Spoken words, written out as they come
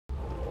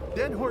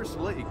Dead Horse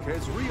Lake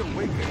has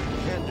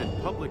reawakened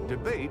candid public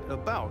debate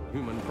about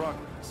human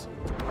progress.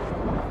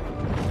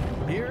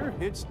 Here,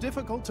 it's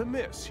difficult to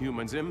miss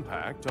humans'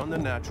 impact on the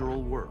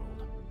natural world.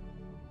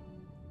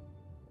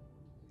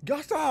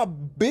 Y'all saw how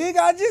big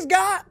I just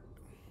got?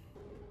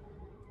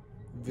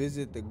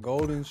 Visit the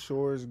Golden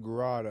Shores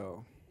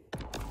Grotto.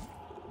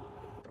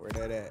 Where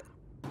that at?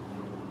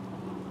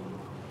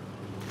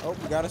 Oh,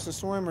 we got us a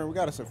swimmer. We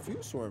got us a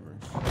few swimmers.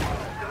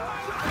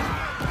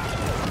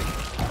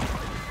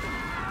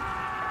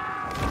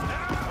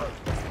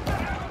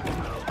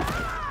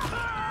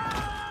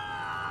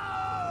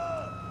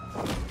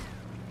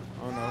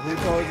 Who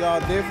told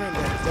y'all different?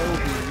 That there will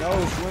be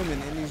no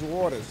swimming in these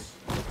waters.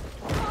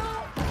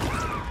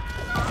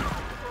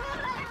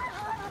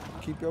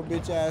 Keep your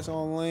bitch ass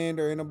on land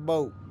or in a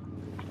boat.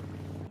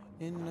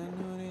 And I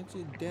know that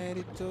your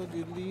daddy told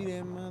you to leave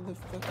that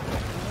motherfucker.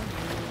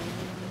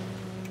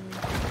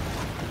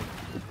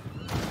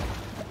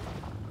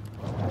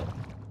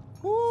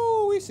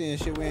 Woo, we seeing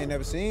shit we ain't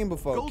never seen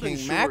before. Golden King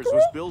Shores Mackerel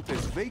was built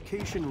as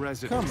vacation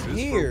residences. Come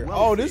here. For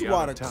Oh, this wealthy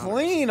water out-of-towners,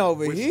 clean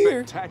over with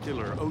here.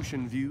 Spectacular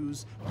ocean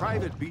views,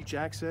 private beach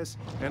access,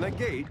 and a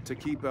gate to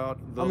keep out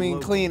the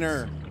locals.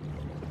 Cleaner.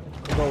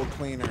 Go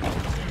cleaner.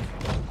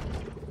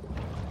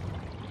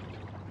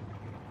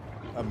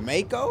 A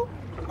mako?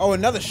 Oh,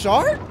 another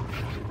shark?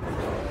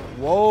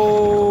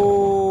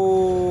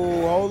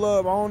 Whoa. Hold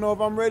up. I don't know if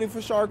I'm ready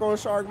for shark on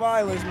shark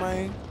violence,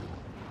 man.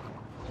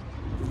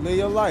 Live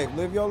your life.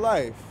 Live your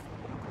life.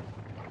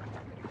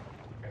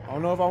 I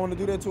don't know if I want to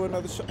do that to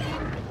another shark.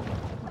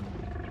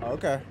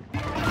 Okay.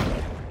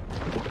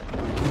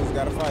 Just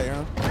gotta fight,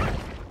 huh?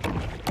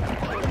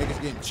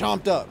 Niggas getting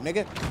chomped up,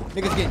 nigga.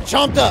 Niggas getting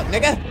chomped up,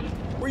 nigga.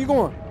 Where you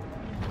going?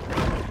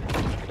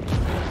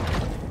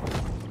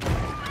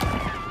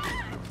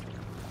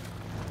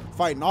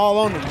 Fighting all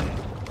on them.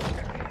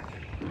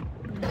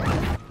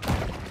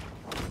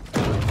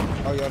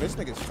 Oh, yo, this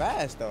nigga's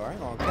fast, though. I ain't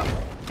gonna come.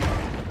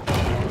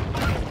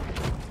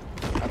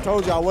 I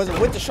told you I wasn't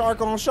with the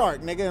shark on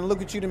shark, nigga, and look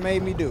what you done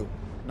made me do.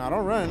 Nah,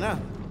 don't run now.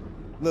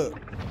 Look,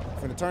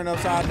 finna turn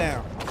upside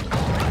down.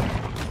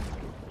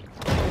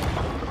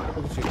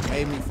 Look what you done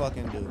made me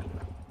fucking do.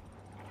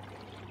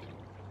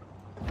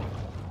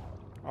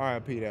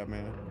 R.I.P. that,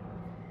 man.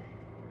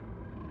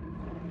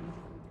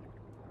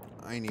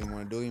 I ain't even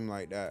want to do him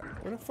like that.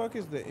 Where the fuck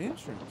is the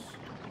entrance?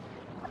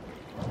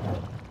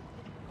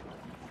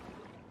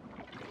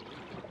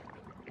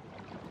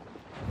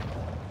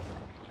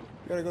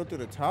 You gotta go through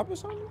the top or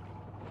something?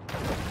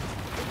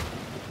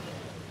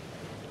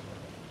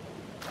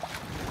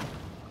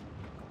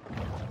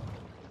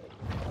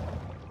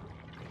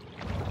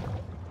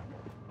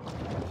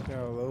 See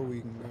how low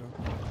we can go.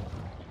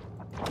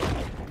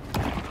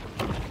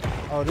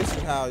 Oh, this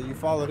is how you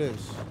follow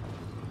this.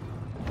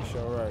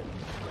 Sure, right.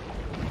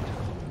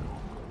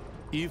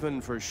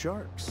 Even for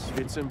sharks,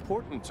 it's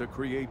important to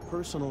create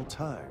personal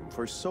time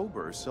for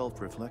sober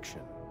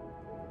self-reflection.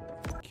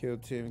 Kill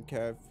 10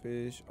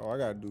 catfish. Oh, I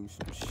gotta do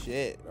some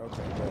shit.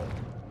 Okay, good.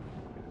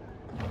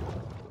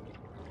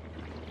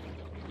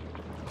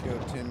 Kill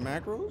 10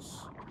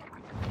 mackerels?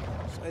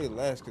 Say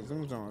less, cause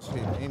them zones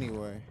hit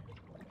anyway.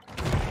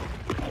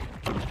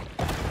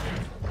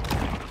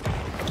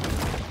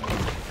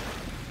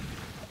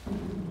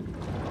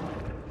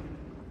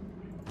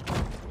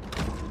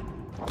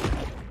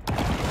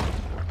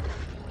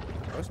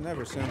 Oh, it's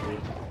never simple.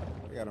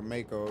 I got a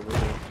mako over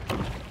here.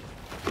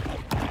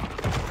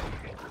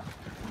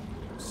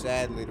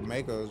 Sadly, the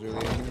makos really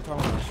ain't even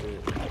talking about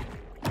shit.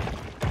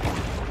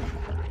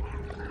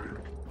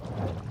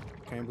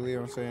 Can't believe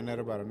I'm saying that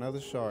about another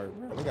shark,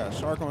 bro. We got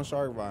shark on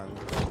shark violence.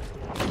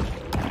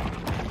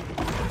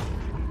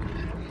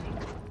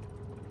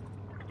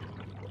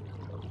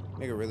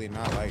 Nigga really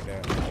not like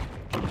that.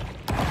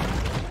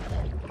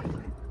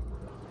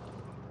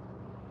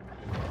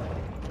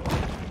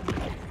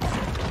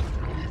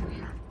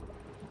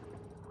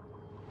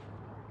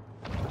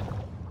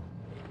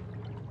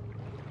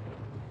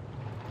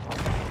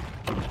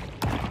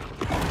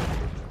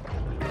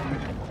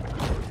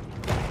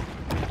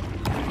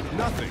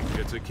 Nothing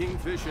gets a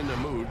kingfish in the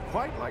mood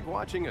quite like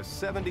watching a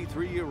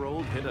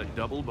 73-year-old hit a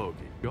double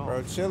bogey.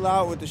 Bro, chill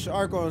out with the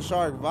shark on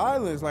shark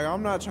violence. Like,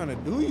 I'm not trying to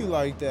do you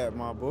like that,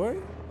 my boy.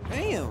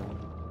 Damn.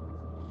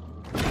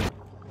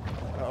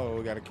 Uh-oh,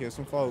 we gotta kill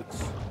some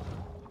folks.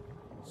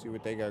 See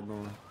what they got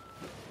going.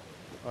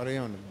 Oh, they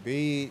on the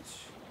beach.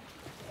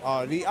 Oh,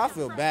 I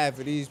feel bad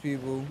for these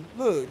people.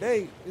 Look,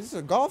 is this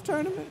a golf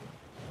tournament?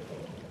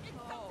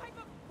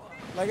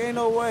 Like, ain't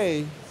no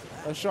way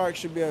a shark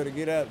should be able to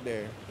get up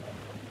there.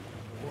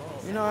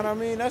 You know what I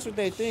mean? That's what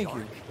they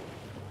thinking.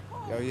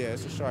 Yo, yeah,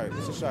 it's a shark.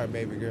 It's a shark,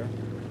 baby girl.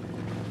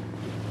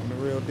 I'm the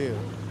real deal.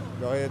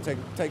 Go ahead,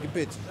 take your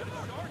picture.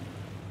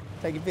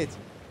 Take your picture.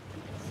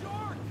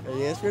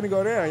 Hey, yeah, it's finna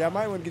go there. Y'all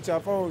might want to get y'all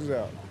phones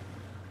out.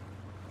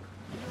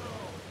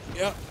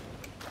 Yep.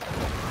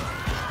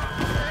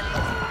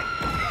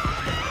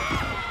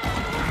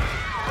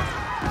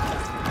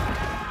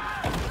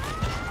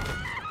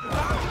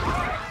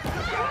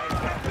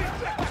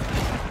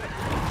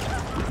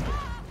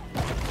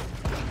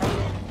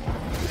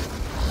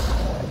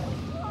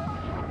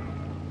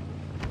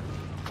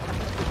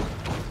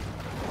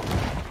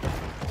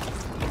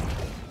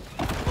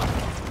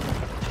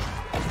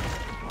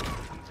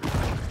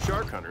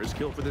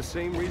 kill for the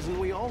same reason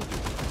we all do,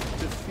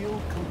 to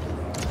feel complete.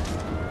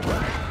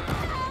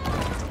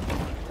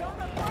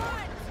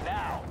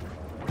 Now.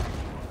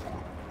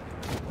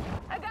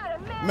 I got a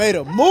man. Made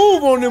a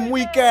move on them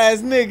weak ass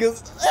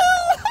niggas.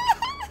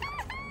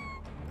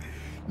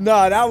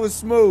 Nah, that was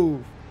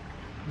smooth.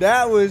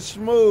 That was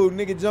smooth.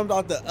 Nigga jumped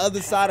off the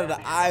other side of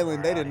the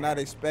island. They did not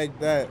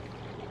expect that.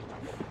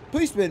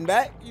 Please spin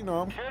back. You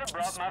know, Should have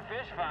brought my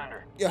fish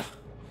finder. yeah.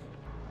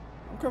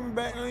 I'm coming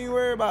back. Don't you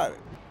worry about it.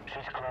 She's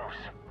close.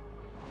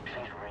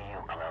 She's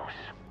real close.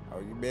 Oh,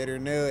 you better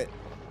know it.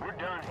 We're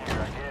done here,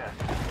 I guess.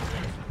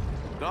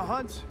 The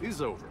hunt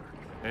is over,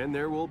 and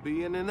there will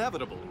be an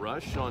inevitable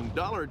rush on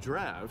dollar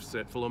drafts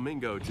at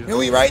Flamingo Joe. And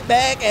we right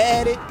back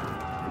at it.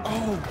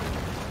 Oh.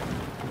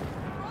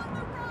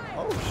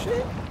 Oh,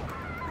 shit.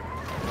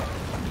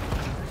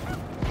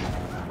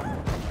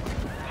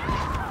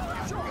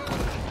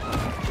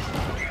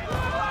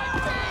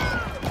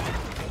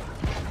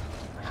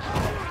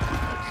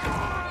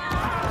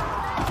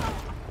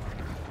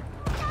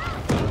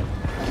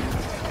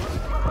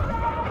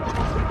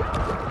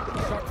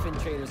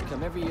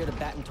 Come every year to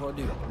Baton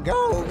Torduga.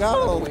 Go, No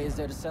go. way is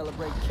there to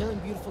celebrate killing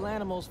beautiful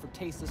animals for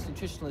tasteless,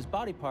 nutritionless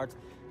body parts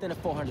than a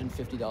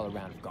 $450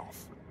 round of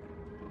golf.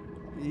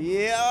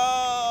 Yeah.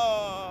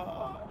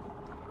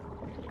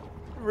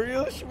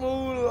 Real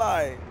smooth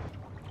life.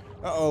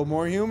 Uh-oh,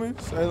 more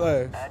humans? Say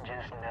less. I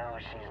just know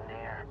she's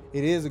near.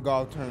 It is a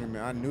golf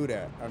tournament. I knew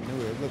that. I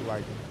knew it. It looked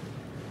like it.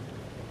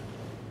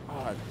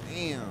 Oh,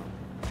 damn.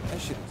 That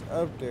shit is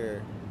up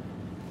there.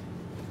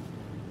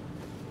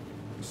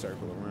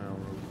 Circle around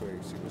real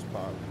quick, see what's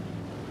popping.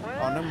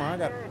 Oh, never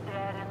mind. I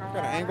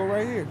got an angle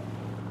right here.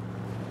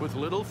 With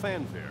little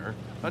fanfare,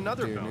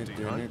 another bounty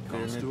hunt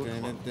comes to a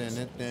close.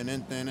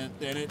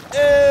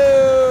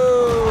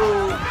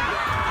 Ew!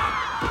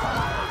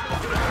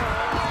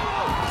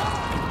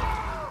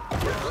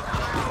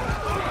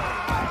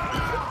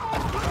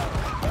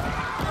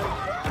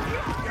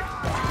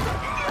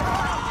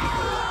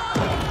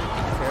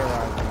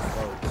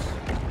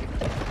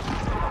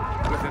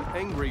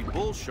 Angry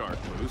bull shark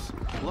loose,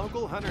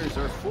 local hunters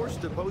are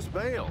forced to post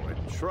bail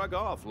and shrug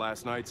off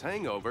last night's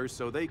hangover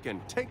so they can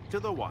take to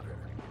the water.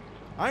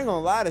 I ain't gonna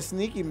lie, the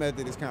sneaky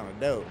method is kind of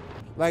dope.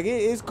 Like,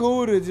 it's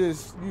cool to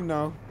just, you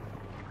know,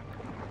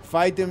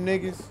 fight them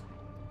niggas.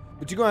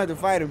 But you're gonna have to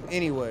fight them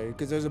anyway,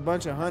 because there's a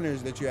bunch of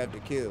hunters that you have to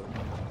kill.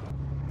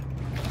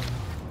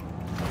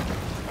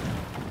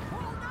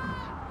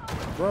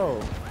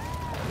 Bro.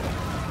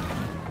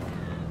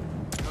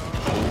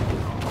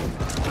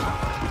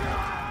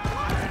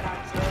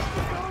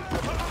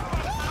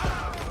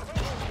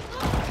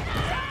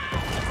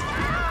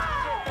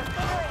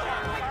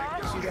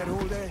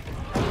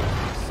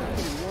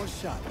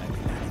 Shot back in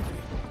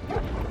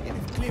 93. And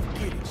if Cliff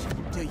Giddings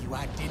tell you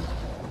I didn't,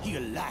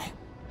 he'll lie.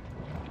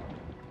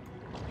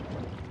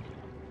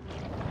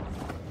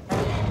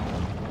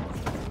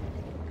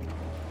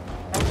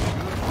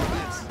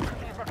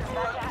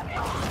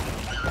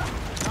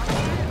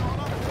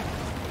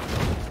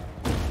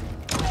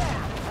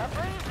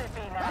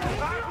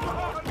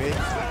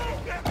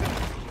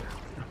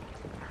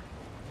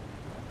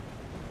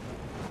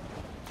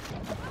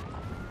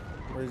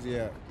 Where's he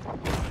at?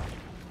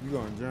 You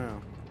gonna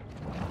drown.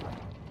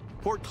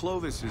 Port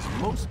Clovis's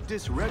most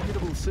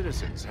disreputable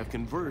citizens have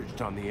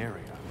converged on the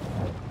area.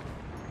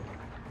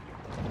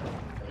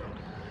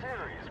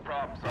 Serious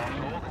problems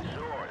on Golden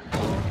Shores.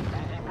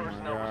 Busy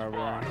personnel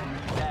respond.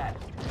 That.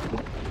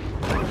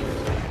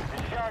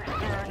 The shark's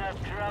stirring up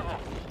trouble.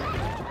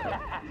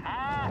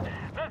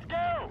 Let's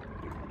go!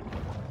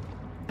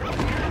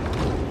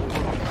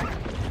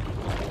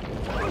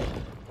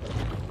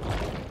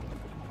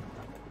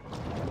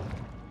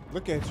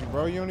 Look at you,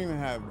 bro. You don't even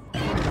have a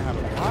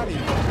body.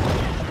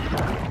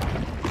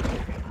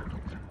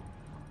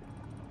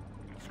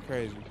 It's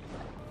crazy.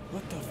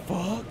 What the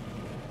fuck?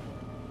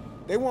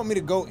 They want me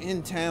to go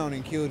in town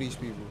and kill these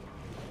people.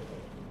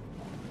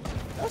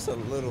 That's a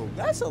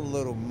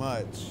little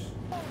much.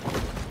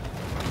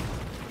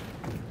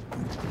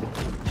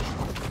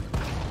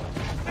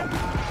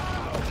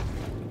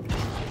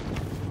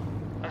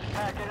 Let's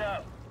pack it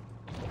up.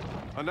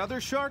 Another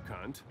shark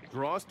hunt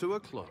draws to a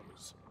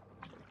close.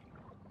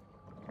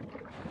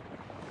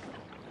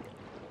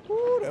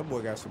 Ooh, that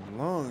boy got some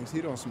lungs.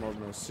 He don't smoke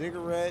no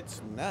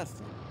cigarettes,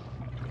 nothing.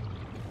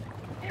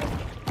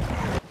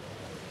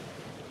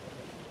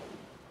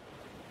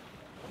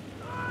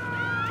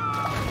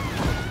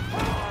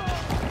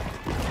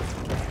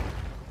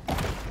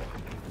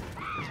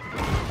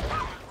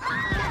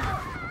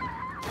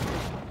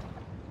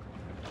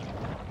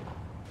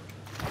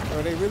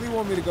 Bro, they really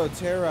want me to go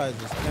terrorize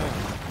this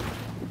town.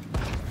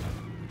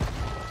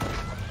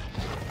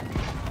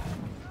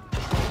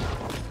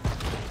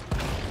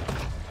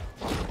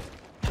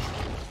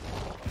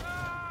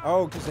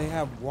 Oh, because they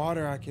have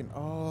water I can...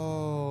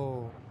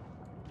 Oh.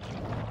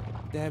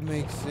 That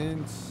makes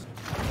sense.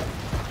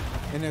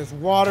 And there's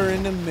water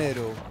in the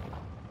middle.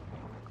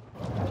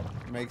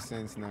 Makes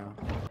sense now.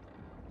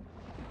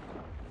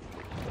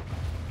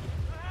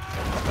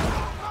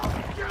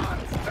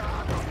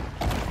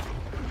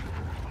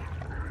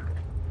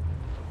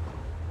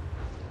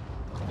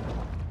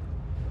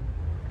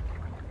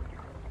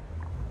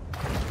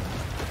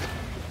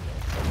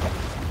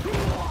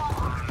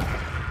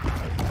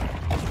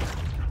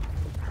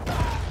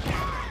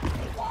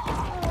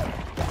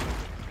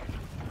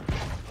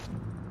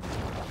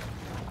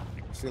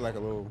 see like a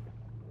little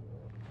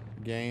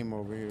game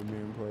over here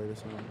being played or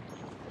something.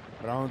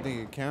 But I don't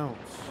think it counts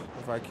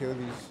if I kill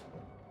these.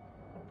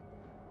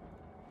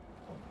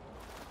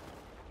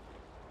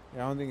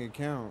 Yeah, I don't think it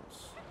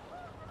counts.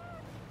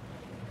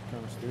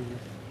 Kind of stupid.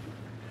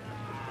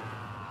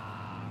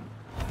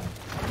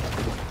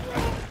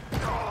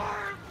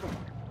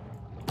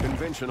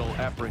 Conventional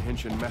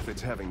apprehension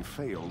methods having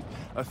failed,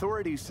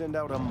 authorities send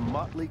out a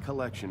motley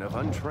collection of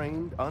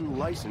untrained,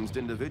 unlicensed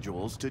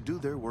individuals to do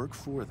their work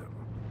for them.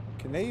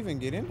 Can they even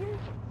get in here?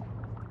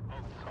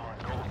 On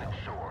Golden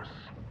Shores.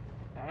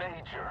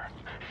 Major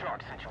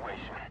shark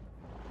situation.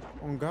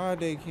 On God,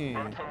 they can.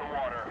 Boats on the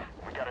water.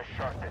 We got a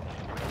shark that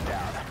needs to be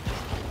down.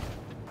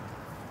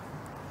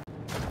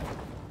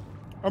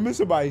 I'm in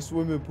somebody's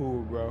swimming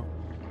pool, bro.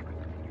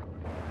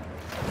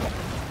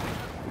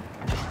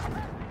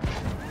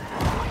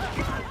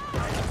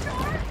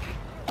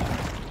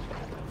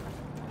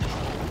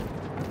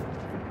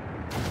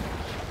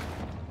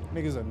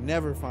 Niggas will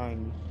never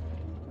find me.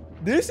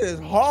 This is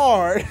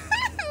hard.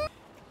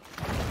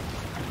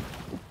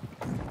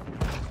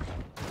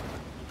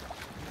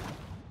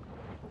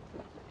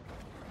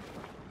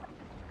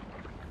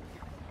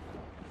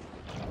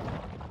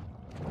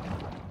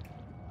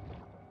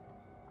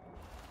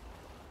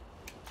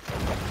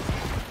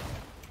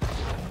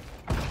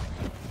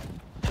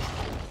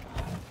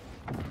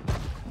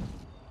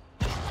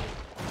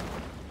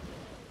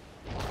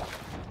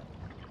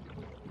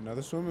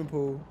 Another swimming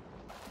pool.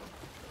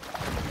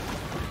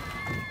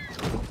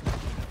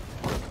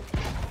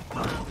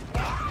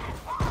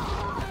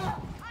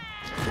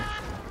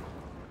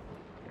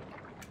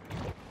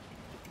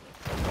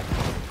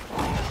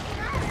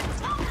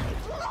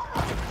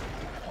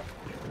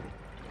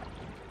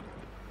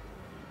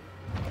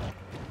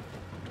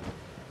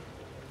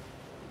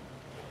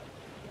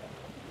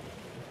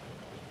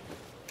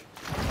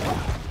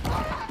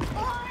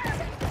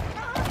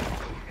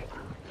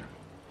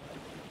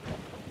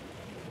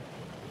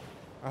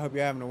 I hope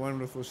you're having a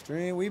wonderful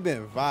stream. We've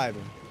been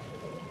vibing.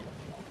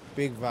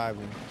 Big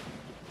vibing.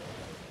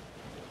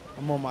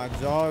 I'm on my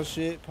jaws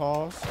shit.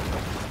 Pause.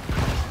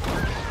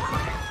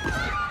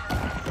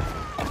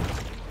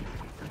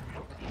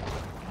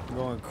 I'm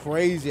going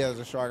crazy as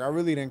a shark. I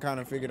really didn't kind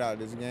of figure out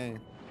this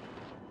game.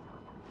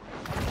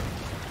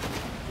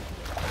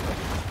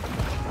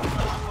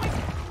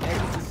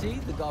 As you can see,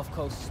 the Gulf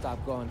Coast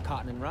stopped growing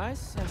cotton and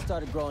rice and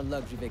started growing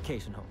luxury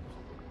vacation homes.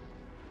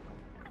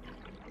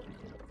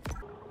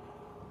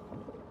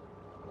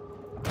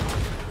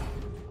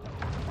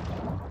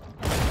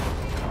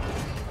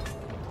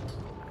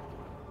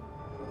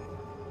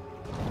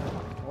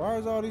 Why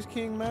is all these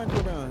king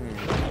mackerel down here?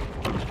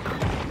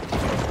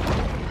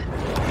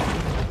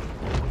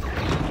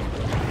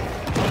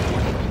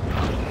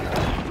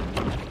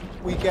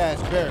 Weak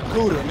ass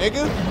barracuda,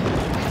 nigga.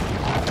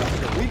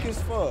 Weak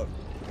as fuck.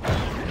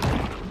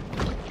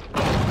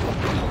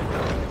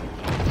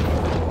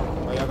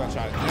 Oh, y'all gonna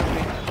try to jump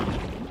me?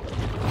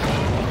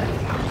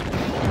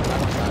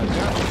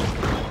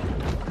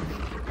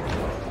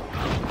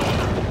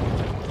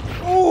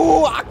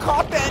 Ooh, I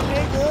caught that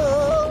nigga.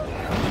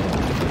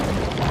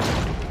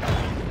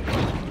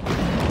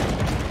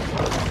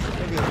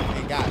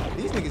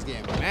 These niggas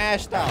getting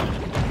mashed out.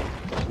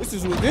 This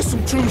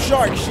some true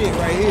shark shit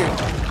right here.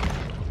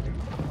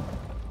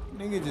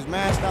 Nigga just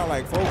mashed out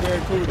like 4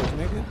 barracudas,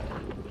 nigga.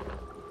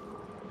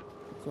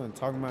 That's what I'm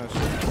talking about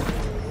shit.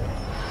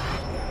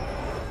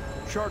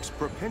 Sharks'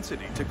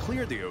 propensity to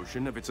clear the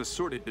ocean of its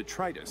assorted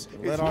detritus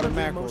Let is all one the of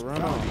their mackerel most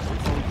run valuable off.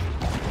 functions.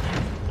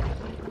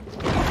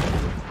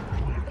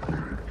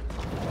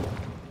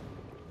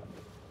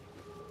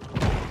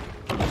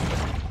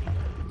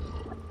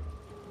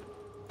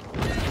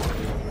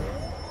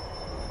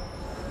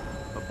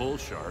 A bull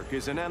shark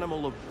is an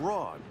animal of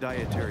broad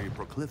dietary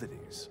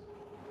proclivities.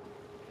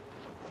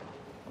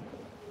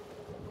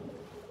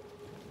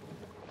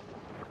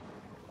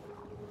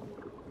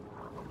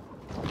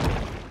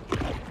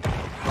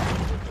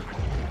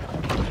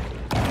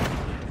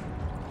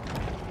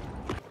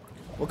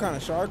 What kind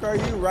of shark are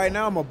you? Right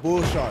now I'm a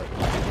bull shark.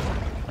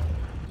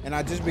 And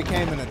I just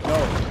became an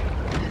adult.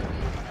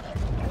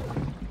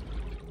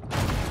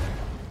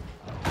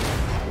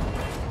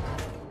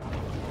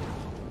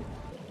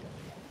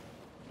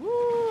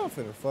 Woo, I'm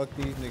finna fuck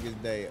these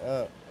niggas' day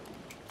up.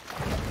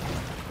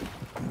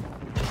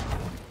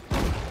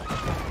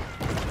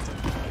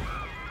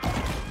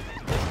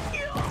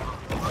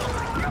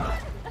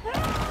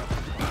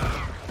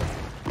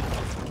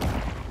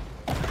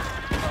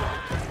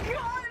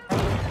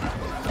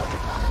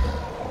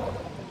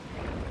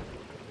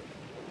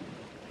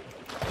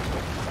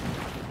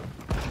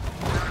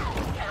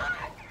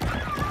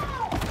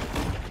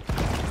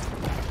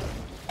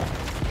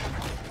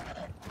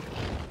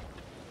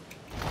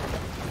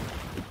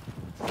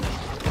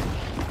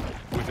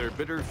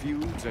 Bitter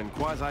feuds and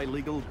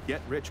quasi-legal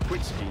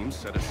get-rich-quick schemes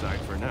set aside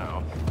for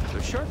now,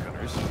 the shark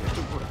hunters get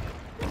to work.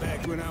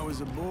 Back when I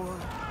was a boy,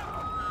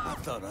 I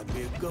thought I'd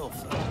be a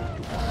golfer.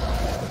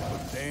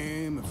 But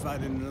damn, if I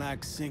didn't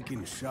like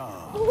sinking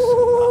sharks, a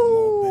lot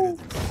more better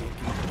than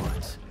sinking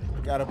butts.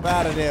 Got up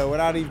out of there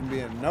without even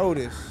being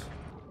noticed.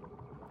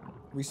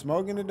 We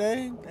smoking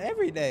today?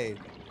 Every day.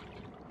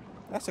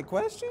 That's a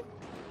question?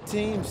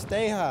 Team,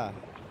 stay high.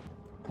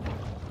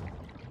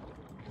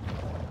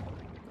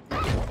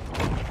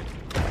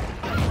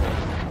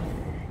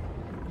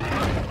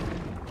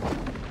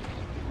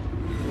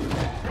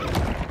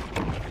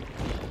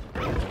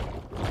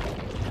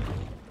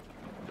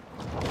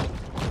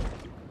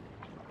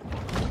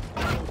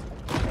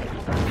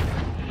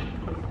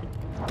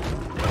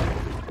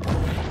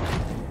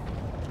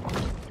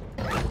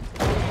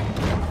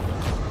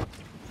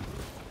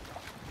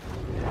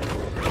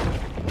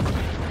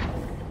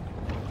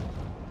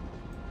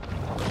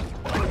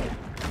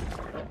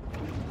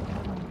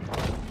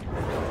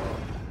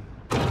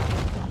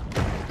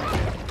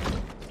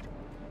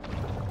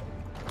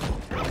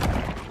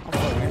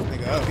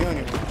 He don't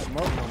even want to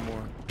smoke no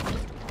more.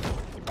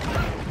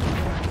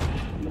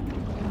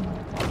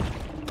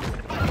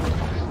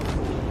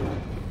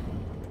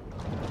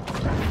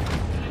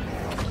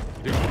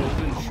 The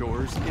Golden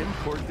Shores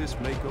import this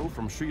mako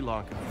from Sri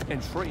Lanka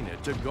and train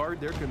it to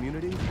guard their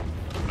community?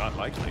 Not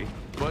likely,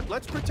 but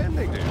let's pretend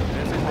they do,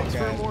 as it makes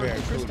for a more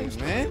interesting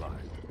storyline.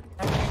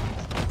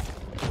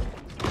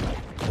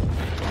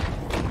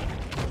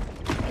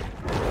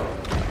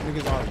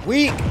 Niggas are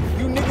weak.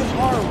 You niggas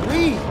are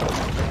weak.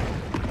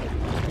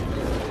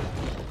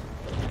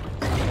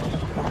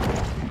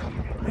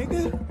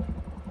 Nigga.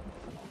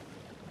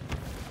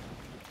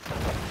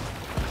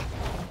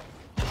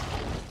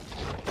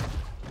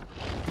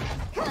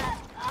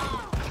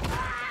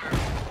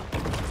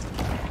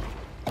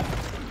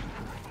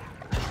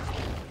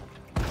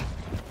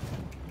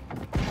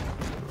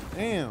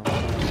 Damn.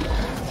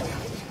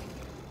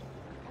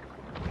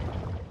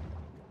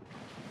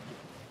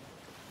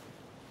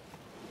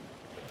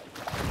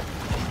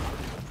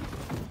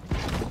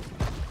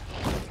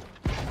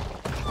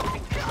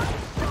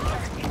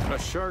 A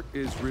shark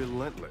is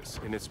relentless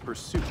in its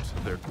pursuit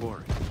of their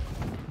quarry.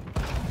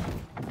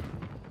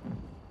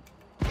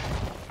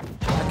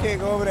 I can't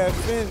go over that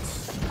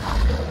fence.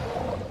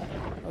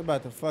 I was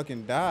about to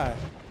fucking die.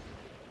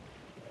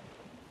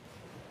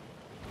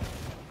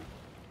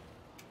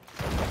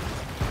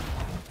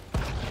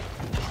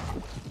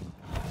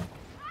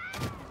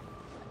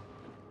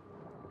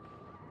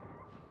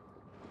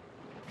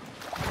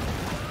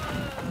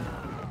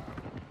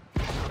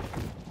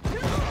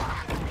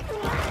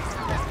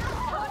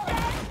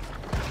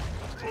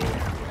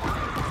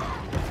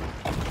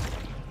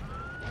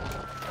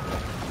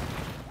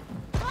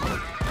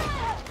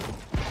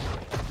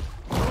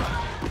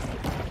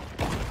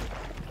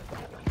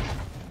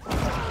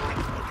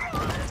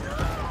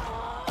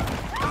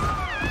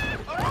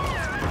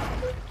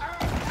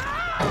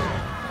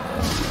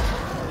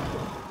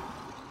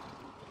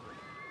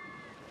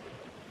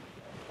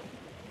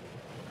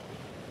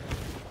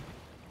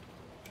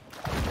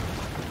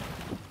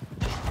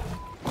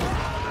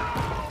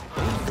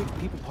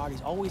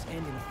 Parties always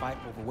end in a fight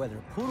over whether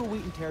a poodle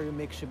wheat and terrier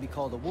mix should be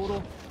called a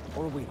woodle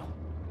or a weedle.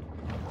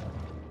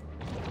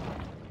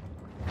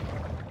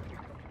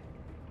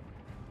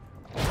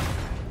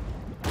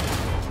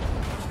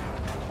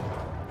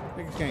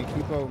 Niggas can't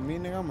keep up with me,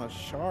 nigga. I'm a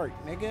shark,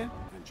 nigga.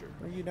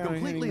 Bring you down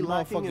Completely here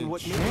lacking in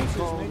what may be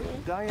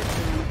called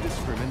dietary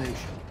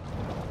discrimination.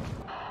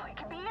 Oh, it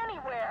could be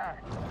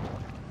anywhere.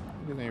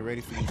 Niggas ain't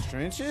ready for these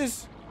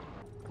trenches.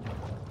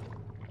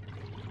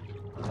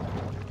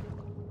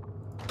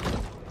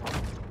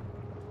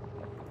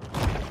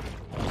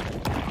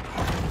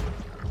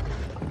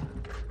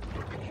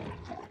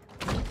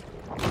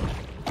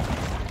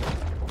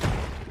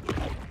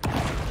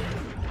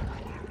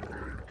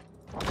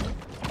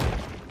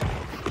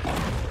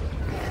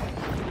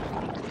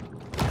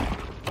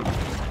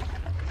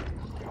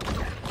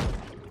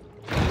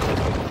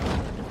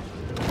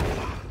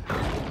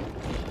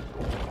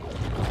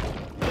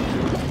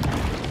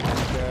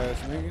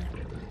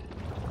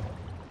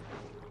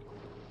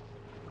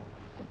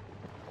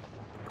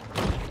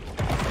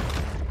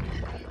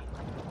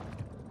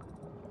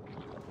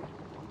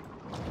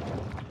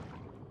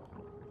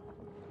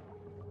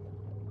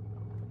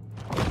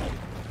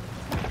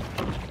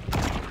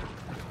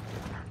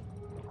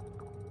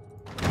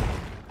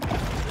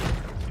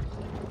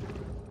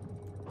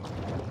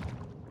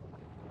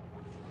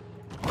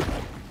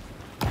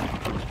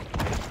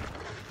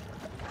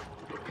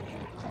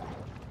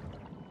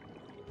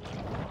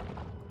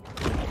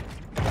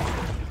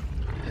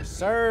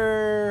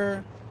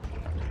 Sir.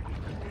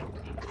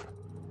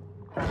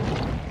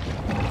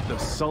 The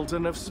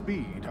Sultan of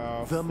Speed,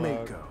 Oh, the fuck.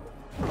 Mako.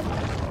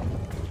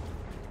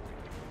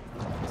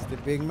 It's the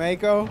big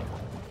Mako.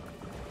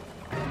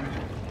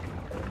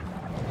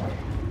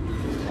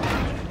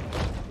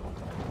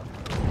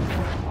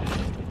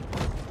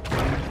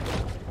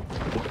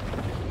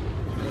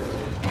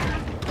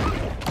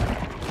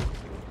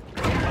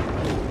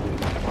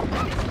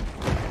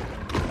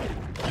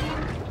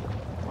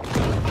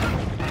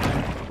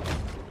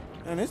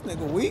 And this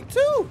nigga weak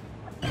too.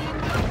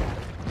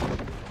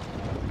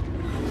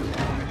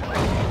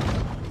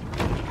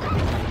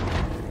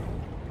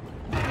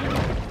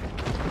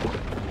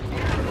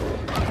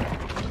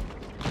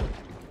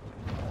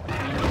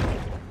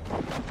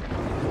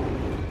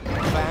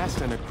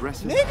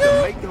 aggressive,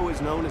 Nigga! the mako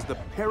is known as the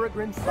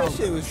peregrine That founder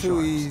shit of was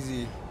too sharks.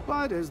 easy.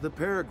 But as the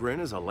peregrine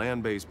is a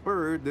land-based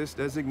bird, this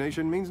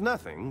designation means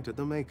nothing to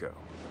the mako.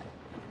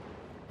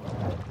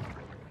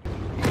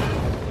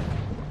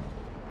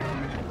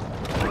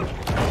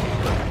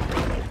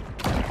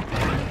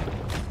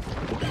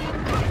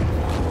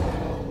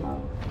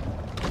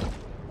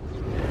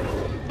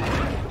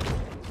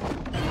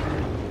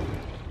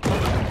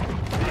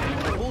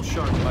 A bull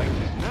shark might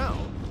eat now,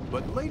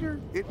 but later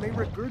it may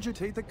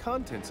regurgitate the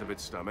contents of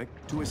its stomach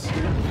to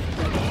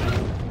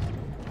escape.